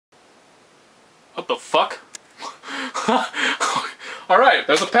What the fuck? Alright,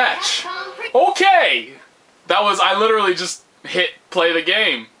 there's a patch. Okay! That was, I literally just hit play the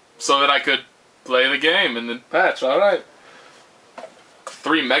game so that I could play the game and then patch. Alright.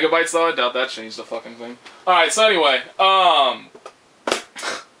 3 megabytes though? I doubt that changed the fucking thing. Alright, so anyway, a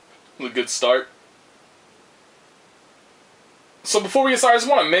good start. So before we get started, I just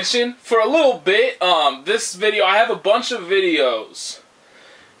want to mention, for a little bit, this video, I have a bunch of videos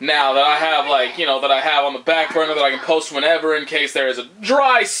now that I have, like, you know, that I have on the back burner that I can post whenever in case there is a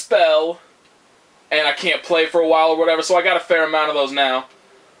dry spell and I can't play for a while or whatever, so I got a fair amount of those now.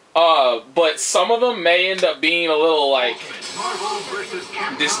 But some of them may end up being a little, like,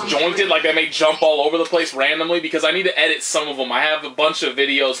 disjointed, like they may jump all over the place randomly because I need to edit some of them. I have a bunch of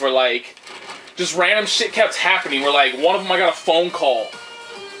videos where, like, just random shit kept happening where, like, one of them I got a phone call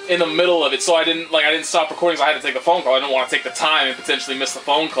in the middle of it, so I didn't stop recording, so I had to take the phone call. I didn't want to take the time and potentially miss the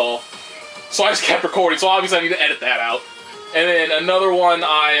phone call. So I just kept recording, so obviously I need to edit that out. And then another one,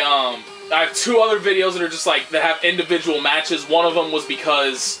 I have 2 other videos that are just like, that have individual matches. One of them was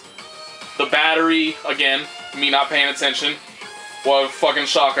because the battery, again, me not paying attention, what a fucking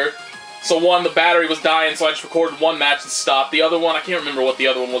shocker. So one, the battery was dying, so I just recorded one match and stopped. The other one, I can't remember what the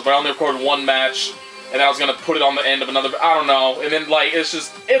other one was, but I only recorded one match. And then I was going to put it on the end of another, I don't know. And then, like,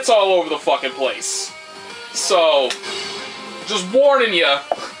 it's all over the fucking place. So, just warning you,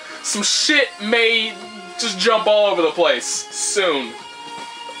 some shit may just jump all over the place soon.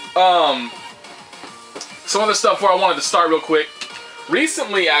 Some other stuff where I wanted to start real quick.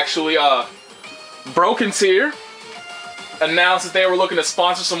 Recently, actually, Broken Tier announced that they were looking to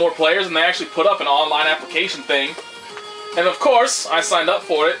sponsor some more players, and they actually put up an online application thing. And of course, I signed up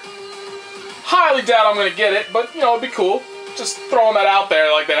for it. Highly doubt I'm gonna get it, but, you know, it'd be cool. Just throwing that out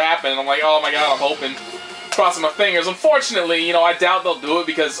there like that happened. I'm like, oh my god, I'm hoping. Crossing my fingers. Unfortunately, you know, I doubt they'll do it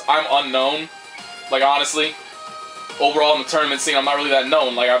because I'm unknown. Like, honestly. Overall in the tournament scene, I'm not really that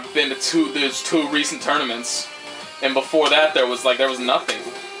known. Like, I've been to there's 2 recent tournaments. And before that, there was nothing.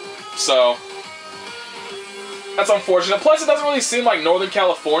 So, that's unfortunate. Plus, it doesn't really seem like Northern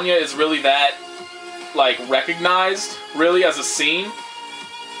California is really that, like, recognized, really, as a scene.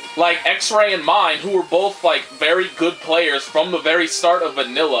 Like X-Ray and Mine, who were both, like, very good players from the very start of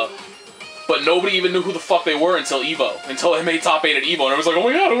Vanilla, but nobody even knew who the fuck they were until EVO. Until they made top 8 at EVO, and it was like, oh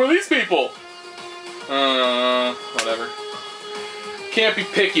my god, who are these people? Whatever. Can't be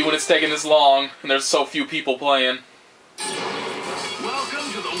picky when it's taking this long, and there's so few people playing.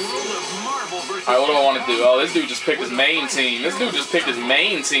 Welcome to the world of Marvel vs. Alright, what do I want to do? Oh, this dude just picked his main team. This dude just picked his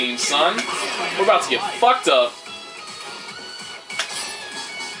main team, son. We're about to get fucked up.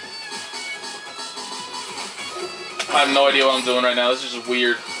 I have no idea what I'm doing right now. This is just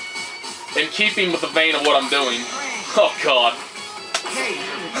weird. In keeping with the vein of what I'm doing. Oh, God.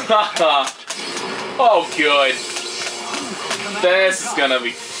 Oh, good. This is gonna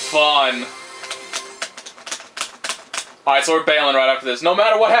be fun. Alright, so we're bailing right after this. No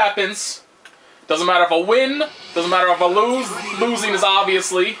matter what happens, doesn't matter if I win, doesn't matter if I lose. Losing is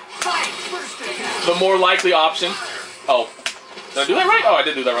obviously the more likely option. Oh. Did I do that right? Oh, I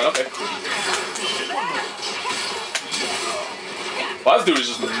did do that right. Okay. Well, this dude is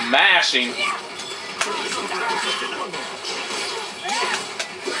just mashing.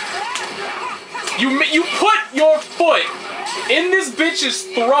 You put your foot in this bitch's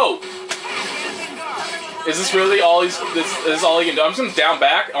throat. Is this really all he's? This is all he can do? I'm just gonna down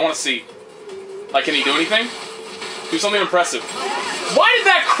back. I want to see. Like, can he do anything? Do something impressive. Why did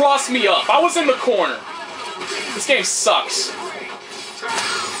that cross me up? I was in the corner. This game sucks.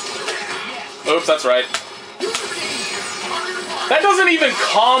 Oops, that's right. That doesn't even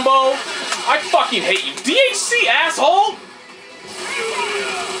combo. I fucking hate you. DHC, asshole!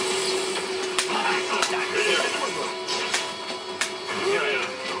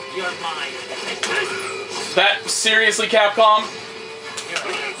 That, seriously, Capcom?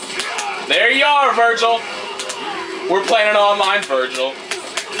 There you are, Virgil. We're playing an online Virgil.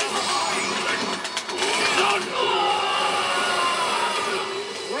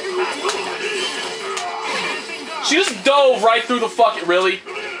 She just dove right through the fucking... Really?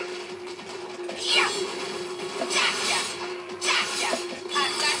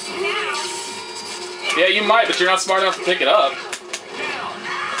 Yeah, you might, but you're not smart enough to pick it up.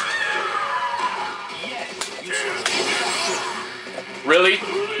 Really?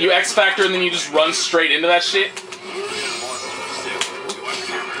 You X-Factor and then you just run straight into that shit?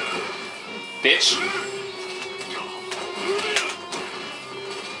 Bitch.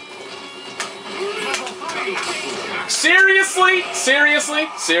 Seriously? Seriously?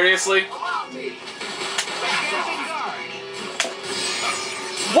 Seriously?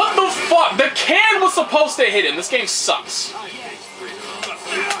 What the fuck? The can was supposed to hit him. This game sucks.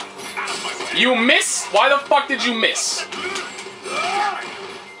 You miss? Why the fuck did you miss?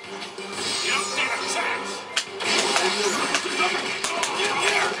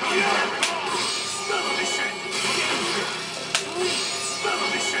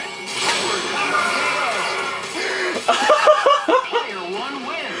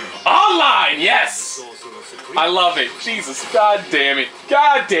 Online, yes! I love it. Jesus, god damn it.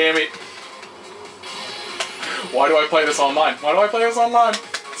 God damn it. Why do I play this online? Why do I play this online?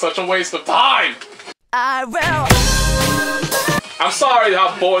 Such a waste of time. I will. I'm sorry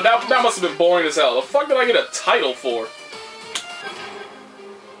how bored. That must have been boring as hell. The fuck did I get a title for?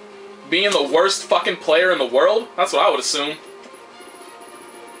 Being the worst fucking player in the world? That's what I would assume.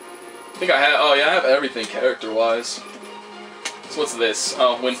 I think I have. Oh yeah, I have everything character-wise. So what's this?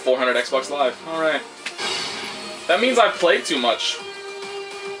 Oh, win 400 Xbox Live. Alright. That means I've played too much.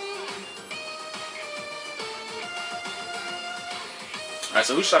 Alright,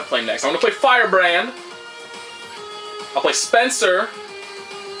 so who should I play next? I'm gonna play Firebrand. I'll play Spencer.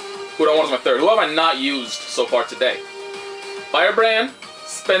 Who do I want as my third? Who have I not used so far today? Firebrand,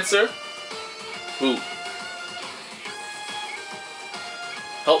 Spencer. Who?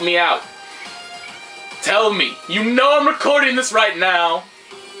 Help me out. Tell me. You know I'm recording this right now.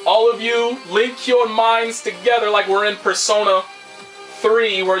 All of you, link your minds together like we're in Persona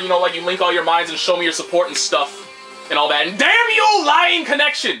 3, where, you know, like you link all your minds and show me your support and stuff. And all that. And damn you, lying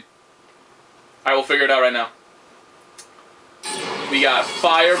connection! Alright, we'll figure it out right now. We got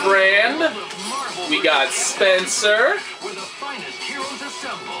Firebrand. We got Spencer.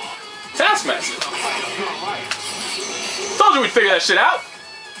 Taskmaster. Told you we'd figure that shit out.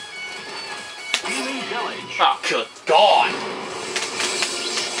 Oh, good God.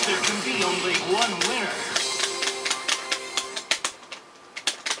 There can be only one winner.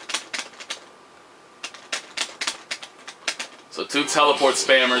 So 2 teleport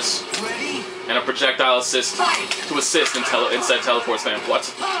spammers and a projectile assist to assist in said teleport spam. What?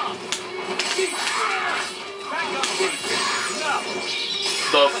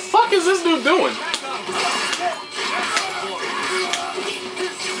 The fuck is this dude doing?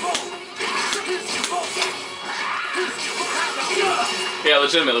 Yeah,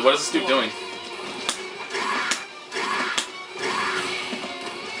 legitimately, what is this dude doing?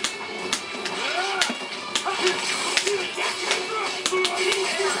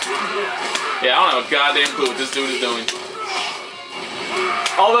 Yeah, I don't have a goddamn clue what this dude is doing.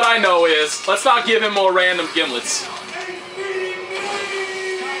 All that I know is, let's not give him more random gimlets.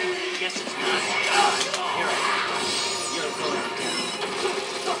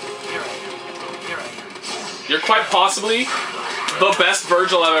 You're quite possibly the best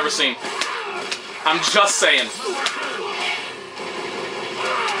Virgil I've ever seen. I'm just saying.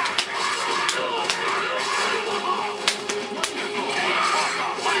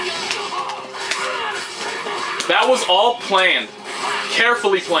 That was all planned.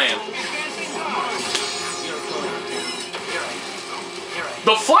 Carefully planned.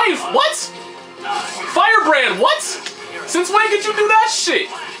 The flying... What? Firebrand, what? Since when could you do that shit?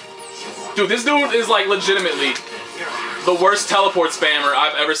 Dude, this dude is like legitimately the worst teleport spammer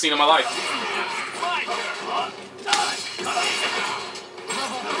I've ever seen in my life.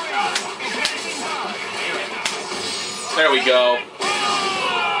 There we go.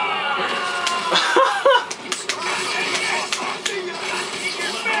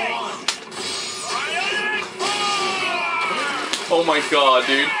 Oh my god,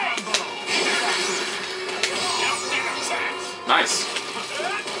 dude. Nice.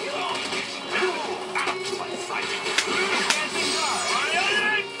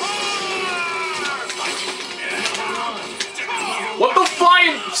 What the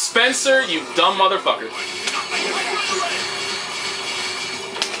flying Spencer, you dumb motherfucker.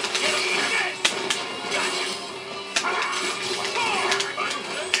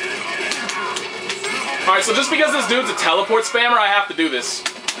 Alright, so just because this dude's a teleport spammer, I have to do this.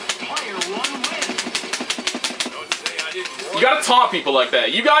 You gotta taunt people like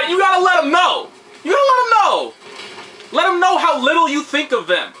that. You gotta let them know. You gotta let them know. Let them know how little you think of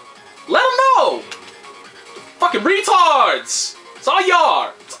them. Let them know. Fucking retards. It's all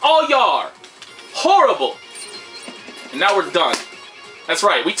y'all. It's all y'all. Horrible. And now we're done. That's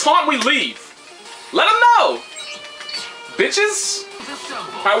right. We taunt, we leave. Let them know. Bitches.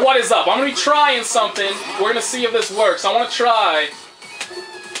 Alright, what is up? I'm gonna be trying something. We're gonna see if this works. I wanna try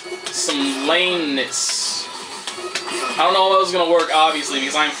some lameness. I don't know how this is gonna work, obviously,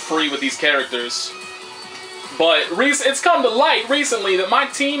 because I'm free with these characters. But it's come to light recently that my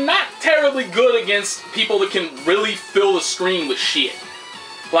team not terribly good against people that can really fill the screen with shit.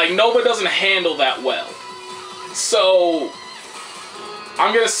 Like, Nova doesn't handle that well. So,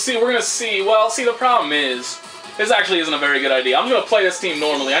 we're gonna see, well, see, the problem is, this actually isn't a very good idea. I'm gonna play this team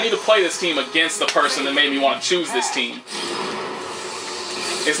normally. I need to play this team against the person that made me want to choose this team.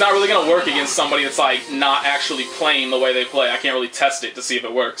 It's not really gonna work against somebody that's, like, not actually playing the way they play. I can't really test it to see if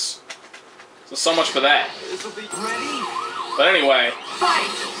it works. So much for that. But anyway.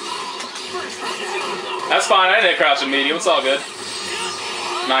 That's fine, I didn't hit crouch and medium, it's all good.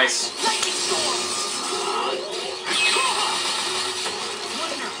 Nice.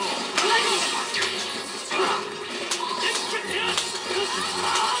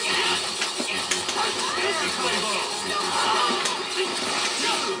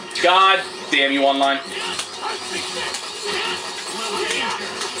 God damn you online.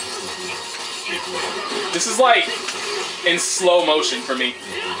 This is like in slow motion for me.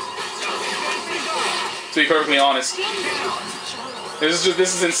 To be perfectly honest. This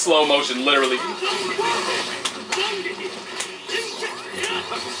is in slow motion, literally.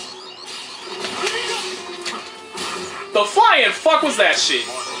 The flying fuck was that shit?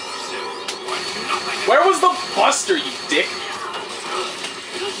 Where was the buster, you dick?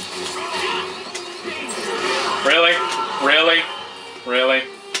 Really? Really? Really?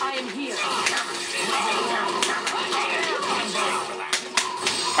 I am here.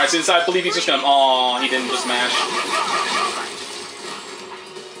 Alright, since I believe he's just gonna... Aw, he didn't just mash.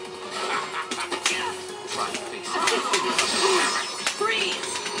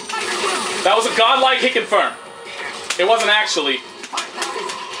 That was a godlike hit confirm. It wasn't actually.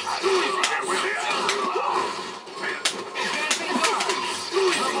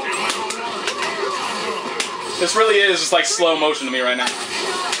 This really is just like slow motion to me right now.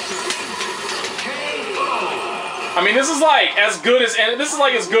 I mean, this is like as good as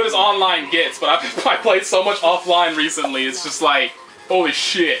online gets, but I played so much offline recently. It's just like, holy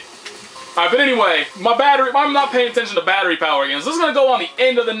shit. All right, but anyway, I'm not paying attention to battery power again. So this is gonna go on the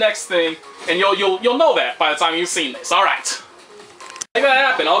end of the next thing, and you'll know that by the time you've seen this. All right. Make that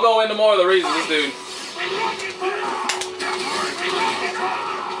happen. I'll go into more of the reasons this dude.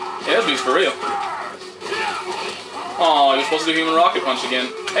 Yeah, this dude's for real. Oh, he was supposed to do human rocket punch again.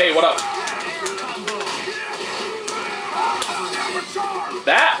 Hey, what up?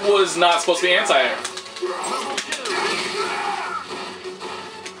 That was not supposed to be anti-air.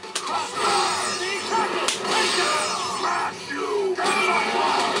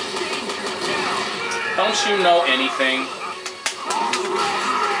 Don't you know anything?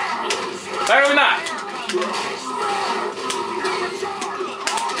 Apparently not.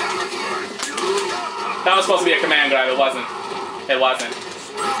 That was supposed to be a command grab. It wasn't. It wasn't.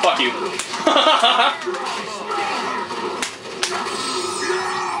 Fuck you.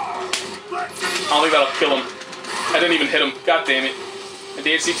 I don't think that'll kill him. I didn't even hit him. God damn it. I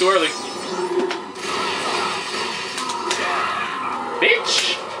DHC too early.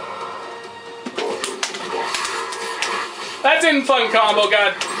 Bitch! That didn't fucking combo,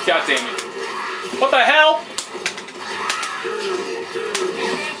 god damn it. What the hell?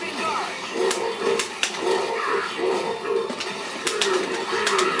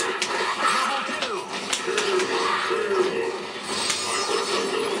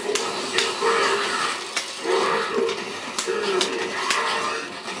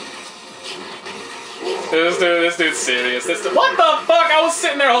 This dude's serious. What the fuck? I was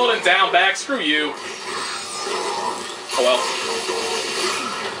sitting there holding down back. Screw you. Oh well.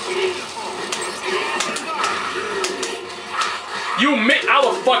 You miss. How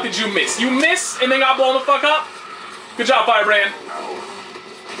the fuck did you miss? You miss and then got blown the fuck up? Good job, Firebrand.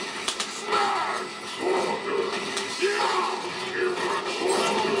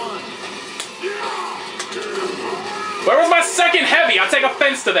 Where was my second heavy? I take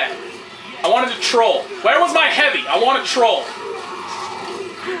offense to that. I wanted to troll. Where was my heavy? I want to troll.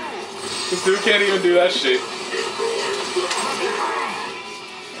 This dude can't even do that shit.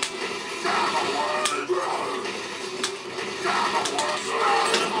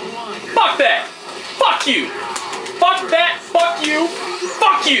 Fuck that! Fuck you! Fuck that! Fuck you!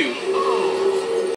 Fuck you!